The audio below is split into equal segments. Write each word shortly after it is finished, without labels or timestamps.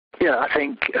Yeah, I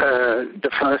think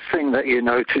the first thing that you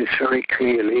notice very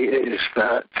clearly is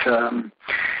that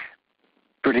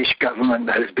British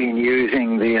government has been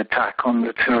using the attack on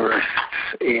the tourists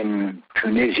in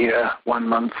Tunisia 1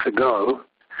 month ago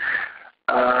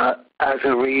as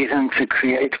a reason to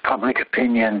create public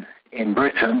opinion in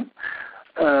Britain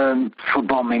for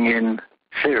bombing in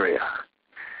Syria.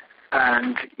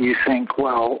 And you think,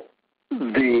 well,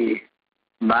 the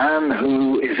man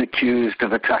who is accused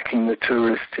of attacking the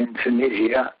tourists in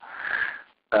Tunisia,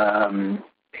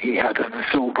 he had an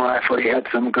assault rifle, he had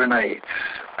some grenades,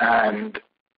 and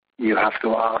you have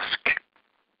to ask,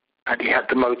 and he had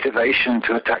the motivation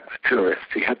to attack the tourists.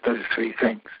 He had those three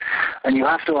things. And you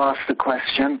have to ask the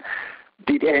question,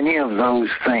 did any of those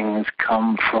things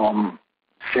come from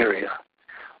Syria?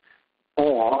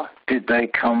 Or did they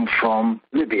come from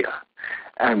Libya?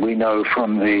 And we know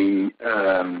from the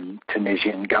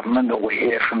Tunisian government, or we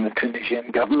hear from the Tunisian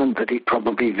government, that he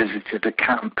probably visited a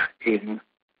camp in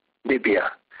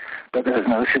Libya. But there's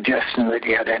no suggestion that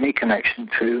he had any connection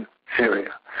to Syria.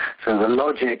 So the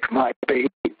logic might be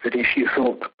that if you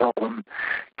thought the problem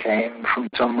came from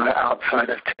somewhere outside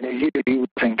of Tunisia, you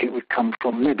would think it would come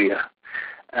from Libya.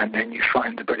 And then you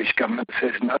find the British government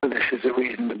says, no, this is a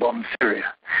reason to bomb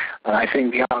Syria. And I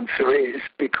think the answer is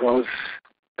because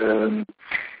for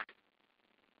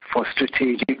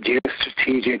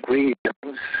geostrategic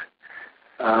reasons,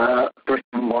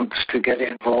 Britain wants to get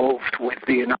involved with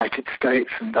the United States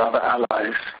and other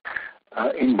allies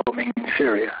in bombing in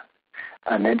Syria.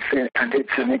 And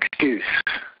it's an excuse.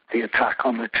 The attack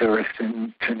on the tourists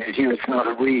in Tunisia, it's not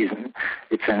a reason,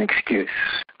 it's an excuse.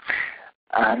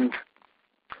 And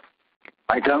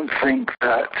I don't think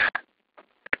that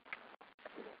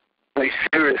they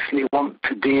seriously want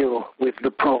to deal with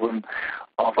the problem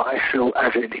of ISIL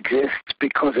as it exists,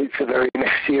 because it's a very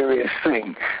mysterious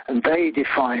thing. And they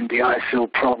define the ISIL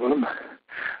problem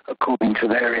according to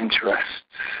their interests.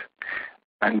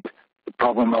 And the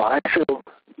problem of ISIL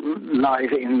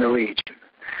lies in the region.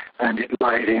 And it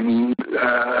lies in,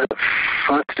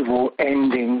 first of all,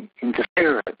 ending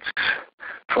interference,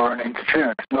 foreign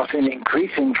interference, not in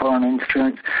increasing foreign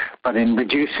interference, but in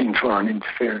reducing foreign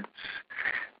interference.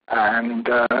 And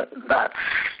that's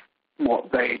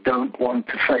what they don't want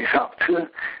to face up to,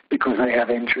 because they have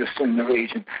interest in the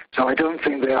region. So I don't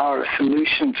think they are a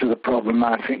solution to the problem.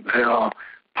 I think they are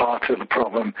part of the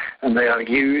problem, and they are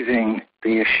using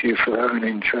the issue for their own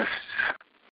interests.